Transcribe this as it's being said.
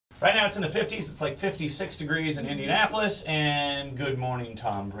Right now it's in the 50s. It's like 56 degrees in Indianapolis. And good morning,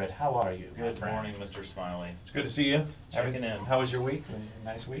 Tom, Britt. How are you? Good morning, Mr. Smiley. It's good to see you. Checking in. How was your week?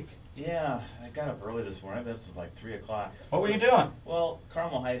 Nice week? Yeah, I got up early this morning. This was like 3 o'clock. What were you doing? Well,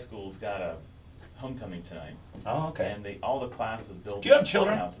 Carmel High School's got a homecoming tonight. Oh, okay. And all the classes built. Do you have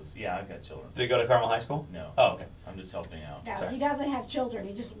children? Houses. Yeah, I've got children. Do they go to Carmel High School? No. Oh, okay. I'm just helping out. No, Sorry. he doesn't have children.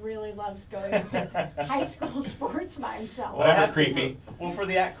 He just really loves going to high school sports by himself. Well, Whatever, I have to- creepy. Well, for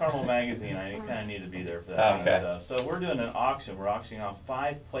the At Carmel magazine, I kind of need to be there for that kind Okay. of stuff. So we're doing an auction. We're auctioning off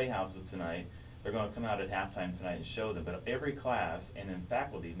 5 playhouses tonight. They're going to come out at halftime tonight and show them. But every class and in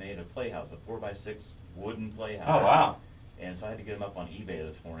faculty made a playhouse, a 4x6 wooden playhouse. Oh, wow. And so I had to get them up on eBay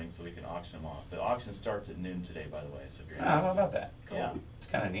this morning so we can auction them off. The auction starts at noon today, by the way. So if you're Oh, how interested. about that? Cool. Yeah. It's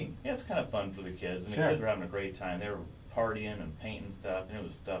kind of neat. Yeah, it's kind of fun for the kids, and Sure. the kids were having a great time. They were partying and painting stuff, and it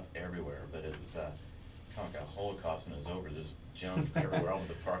was stuff everywhere. But it was kind of like a Holocaust when it was over. Just junk everywhere all over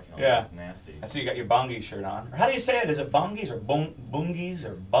the parking lot. Yeah. It was nasty. I see you got your Bungies shirt on. Or how do you say it? Is it Bungies or Bungies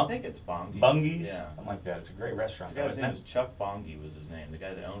or I think it's Bongies. Bungies? Yeah. Something like that. It's a great restaurant. The guy's isn't name it? was Chuck Bongi was his name. The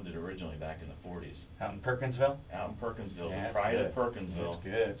guy that owned it originally back in the 40s. Out in Perkinsville? Out in Perkinsville. Yeah, The it's pride good. of Perkinsville. It's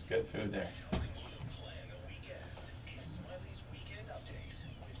good. It's good food there.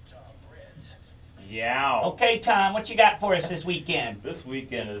 Yeah. Okay, Tom, what you got for us this weekend? This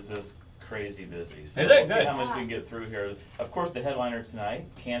weekend is just crazy busy. So Is it? we'll see Good. how much we can get through here. Of course, the headliner tonight,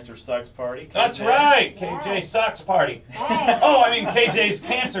 Cancer Sucks Party. That's KJ. right, Yes. KJ Sucks Party. Hey. Oh, I mean KJ's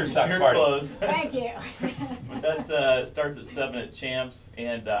Cancer Sucks You're Party. close. Thank you. But that starts at 7 at Champs,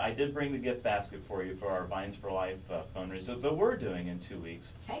 and I did bring the gift basket for you for our Vines for Life fundraiser that we're doing in 2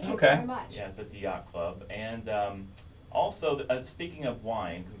 weeks. Thank you Okay. very much. Yeah, it's at the Yacht Club. And also, speaking of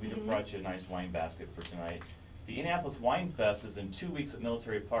wine, because we just brought you a nice wine basket for tonight, the Indianapolis Wine Fest is in 2 weeks at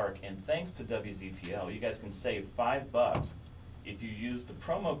Military Park, and thanks to WZPL, you guys can save $5 if you use the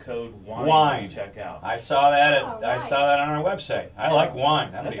promo code WINE when you check out. I saw that. Oh, I nice. saw that on our website. I like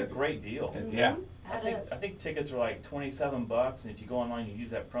wine. That's a great deal. Yeah. I think tickets are like $27, and if you go online and use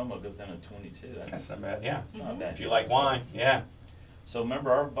that promo, it goes down to $22. That's not bad. Yeah. It's not bad. If you like wine, yeah. So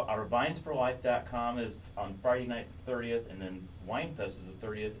remember, our vinesforlife.com is on Friday night the 30th, and then Winefest is the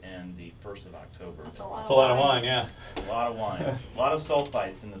 30th and the 1st of October. That's a lot. It's a lot of wine, yeah. A lot of wine. A lot of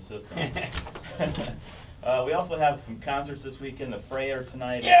sulfites in the system. We also have some concerts this weekend. The Freyer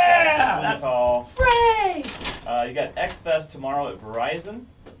tonight Yeah! at Booth Hall. Hooray! You got X-Fest tomorrow at Verizon.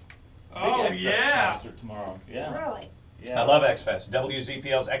 Oh, Big X-Fest yeah. concert tomorrow. Yeah. Really? Yeah. I love X-Fest.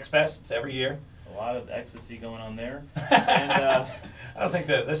 WZPL's X-Fest. It's every year. A lot of ecstasy going on there. And, I don't think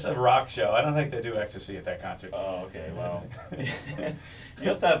that this is a rock show. I don't think they do ecstasy at that concert. oh, okay, well.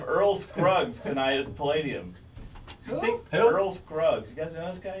 You also have Earl Scruggs tonight at the Palladium. Who? Who? Earl Scruggs. You guys know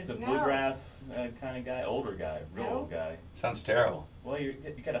this guy? He's a No. bluegrass kind of guy, older guy, real No. old guy. Sounds terrible. Well, you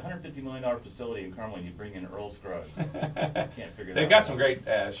got a $150 million facility in Carmel, and you bring in Earl Scruggs. Can't figure it out. They've got some great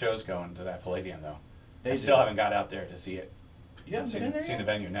shows going to that Palladium, though. They I still do. haven't got out there to see it. You haven't been in there seen the yet?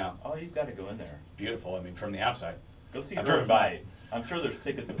 venue now. Oh, you've got to go in there. Beautiful. I mean, from the outside. Go see I've Earl driven by. tonight. I'm sure there's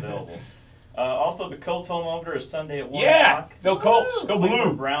tickets available. Also, the Colts home opener is Sunday at 1 Yeah! o'clock. Go Colts! Go Cleveland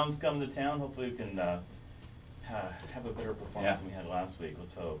Blue! Browns come to town. Hopefully we can have a better performance Yeah. than we had last week.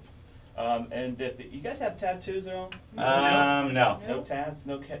 Let's hope. And you guys have tattoos at all? No. No tats?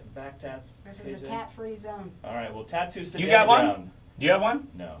 No back tats? This is KJ? a tat-free zone. All right, well, Tattoo City You got one? Underground. Do you have one?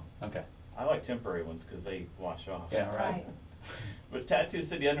 No. Okay. I like temporary ones because they wash off. Yeah, right. Right. But Tattoo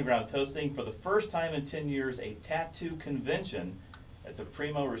City Underground is hosting for the first time in 10 years a tattoo convention at the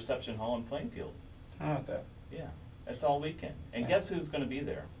Primo Reception Hall in Plainfield. How about that? Yeah, that's all weekend. And guess who's going to be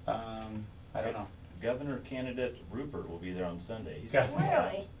there? I don't know. Governor candidate Rupert will be there on Sunday. He's Yeah. got some Really?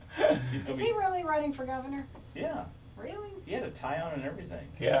 tats. He's Is going to he be. really running for governor? Yeah, Really? he had a tie on and everything.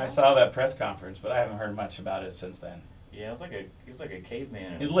 Yeah, I saw that press conference, but I haven't heard much about it since then. Yeah, it was like a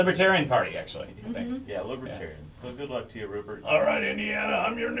caveman. It's Libertarian Party, actually, I think. Yeah, libertarian. So good luck to you, Rupert. All right, Indiana,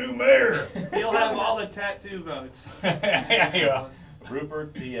 I'm your new mayor. You'll have all the tattoo votes. Yeah, you are.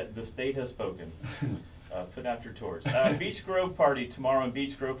 Rupert, the state has spoken. Put out your torch. Beach Grove party tomorrow in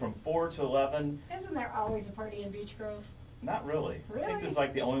Beach Grove from 4 to 11. Isn't there always a party in Beach Grove? Not really. I think Really? this is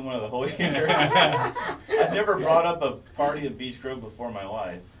like the only one of the whole year. I've never brought up a party in Beach Grove before in my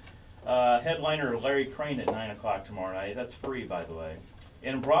life. Headliner Larry Crane at 9 o'clock tomorrow night. That's free, by the way.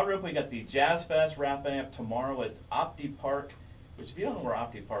 In Broad Ripple, we got the Jazz Fest wrapping up tomorrow at Opti Park, which if you don't know where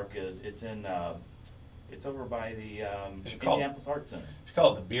Opti Park is, it's in it's over by the Indianapolis Art Center. It's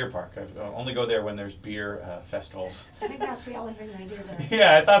called the beer park. I only go there when there's beer festivals. I think that's the only thing they do there.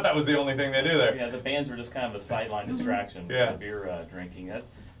 Yeah, I thought that was the only thing they do there. Yeah, the bands were just kind of a sideline distraction Yeah. for the beer drinking.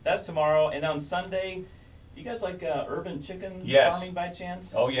 That's tomorrow. And on Sunday, You guys like urban chicken Yes. farming by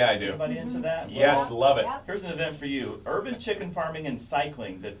chance? Oh yeah, I do. Anybody into that? Yes, Well, love it. Yep. here's an event for you. Urban chicken farming and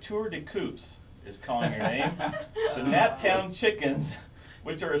cycling. The Tour de Coops is calling your name. The Naptown Chickens,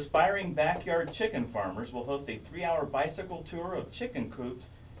 which are aspiring backyard chicken farmers, will host a 3-hour bicycle tour of chicken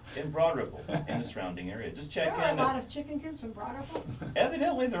coops in Broad Ripple and the surrounding area. Just check There are a in. lot of chicken coops in Broad Ripple?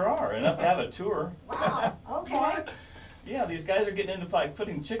 Evidently there are enough to have a tour. Wow, okay. Yeah, these guys are getting into like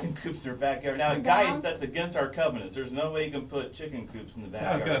putting chicken coops in their backyard. Now, I'm guys, down. that's against our covenants. There's no way you can put chicken coops in the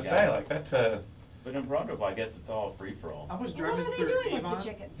I was backyard. gonna say guys. like that's But in Broad Ripple, I guess it's all free for all. I was What driving are they through doing Avon. with the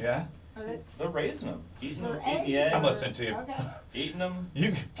chickens? yeah. Are they They're raising them, eating for them, eating the eggs? eggs, I'm listening to you. Okay. eating them. You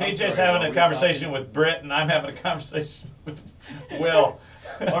I'm KJ's sorry, having what a were you conversation talking? with Britt, and I'm having a conversation with Will.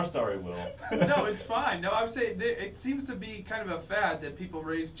 Oh, sorry, Will. No, it's fine. No, I would say it seems to be kind of a fad that people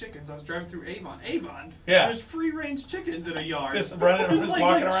raise chickens. I was driving through Avon. Avon? Yeah. There's free-range chickens in a yard. Just running, There's just like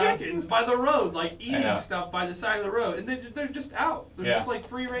walking around. chickens by the road, like know. eating stuff by the side of the road, and they're just out. They're Yeah. just like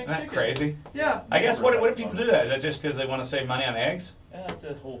free-range Isn't that chickens. crazy? Yeah. I guess what do people do that? Is that just because they want to save money on eggs? Yeah, that's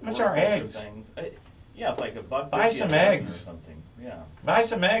a whole How much are horticulture eggs? thing. Yeah, it's like $1.50 Buy a some dozen eggs. or something. Yeah, Buy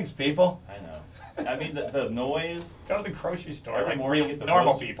some eggs, people. I know. I mean, the noise. Go to the grocery store Every like morning, real you get the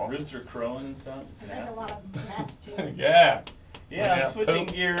normal people. rooster crowing and stuff. It's I think a nasty. lot of gnats too. Yeah. Yeah, Yeah, switching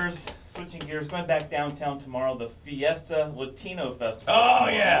poop. gears, going back downtown tomorrow, the Fiesta Latino Festival. Oh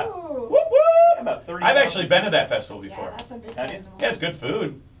tomorrow. yeah. Ooh. Whoop whoop. About 30. I've actually been to that festival before. Yeah, that's a big Have you? festival. Yeah, it's good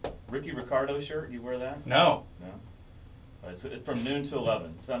food. Ricky Ricardo shirt, you wear that? No. No? It's from noon to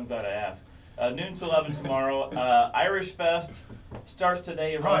 11, so I'm glad I asked. Noon to 11 tomorrow. Irish Fest starts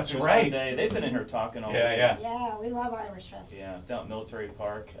today and Oh, runs that's through right. Sunday. They've been in here talking all Yeah, day. yeah. Yeah, we love Irish Fest. Yeah, it's down at Military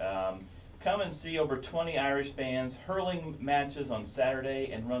Park. Come and see over 20 Irish bands, hurling matches on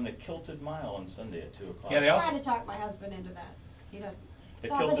Saturday, and run the Kilted Mile on Sunday at 2 o'clock. Yeah, they I'm also- trying to talk my husband into that. He doesn't. The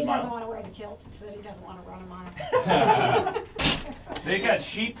It's not that Kilted he doesn't Mile? want to wear the kilt, it's that he doesn't want to run a mile. They got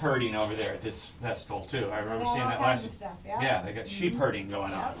sheep herding over there at this festival too. I remember seeing that last year. Stuff, yeah. Yeah, they got sheep herding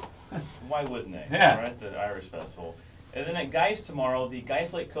going on. Why wouldn't they? Yeah. Right, the Irish Festival. And then at Geist tomorrow, the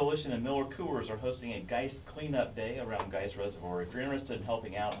Geist Lake Coalition and Miller Coors are hosting a Geist cleanup day around Geist Reservoir. If you're interested in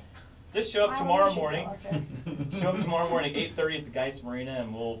helping out, just show up tomorrow morning. Show up tomorrow morning, 8:30 at the Geist Marina,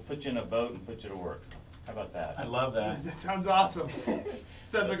 and we'll put you in a boat and put you to work. How about that? I love that. That sounds awesome.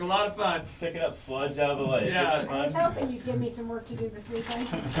 Sounds like a lot of fun. Picking up sludge out of the lake. Yeah. Isn't that I was fun? hoping you'd give me some work to do this weekend.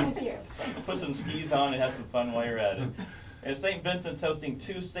 Thank you. Put some skis on and have some fun while you're at it. And St. Vincent's hosting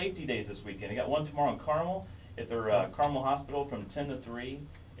 2 safety days this weekend. They got one tomorrow in Carmel at their Carmel Hospital from 10 to 3,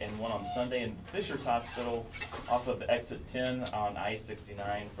 and one on Sunday in Fisher's Hospital off of exit 10 on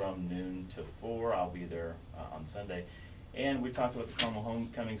I-69 from noon to 4. I'll be there on Sunday. And we talked about the Carmel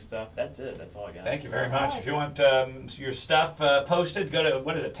homecoming stuff. That's it. That's all I got. Thank you very much. If you want your stuff posted, go to,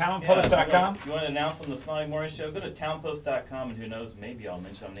 what is it, Yeah, townpost.com? if you want to announce on the Smiley Morning Show, go to townpost.com, and who knows, maybe I'll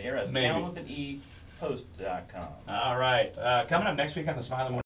mention on the air as Maybe. town with an E post.com. All right. Coming up next week on the Smiley Morning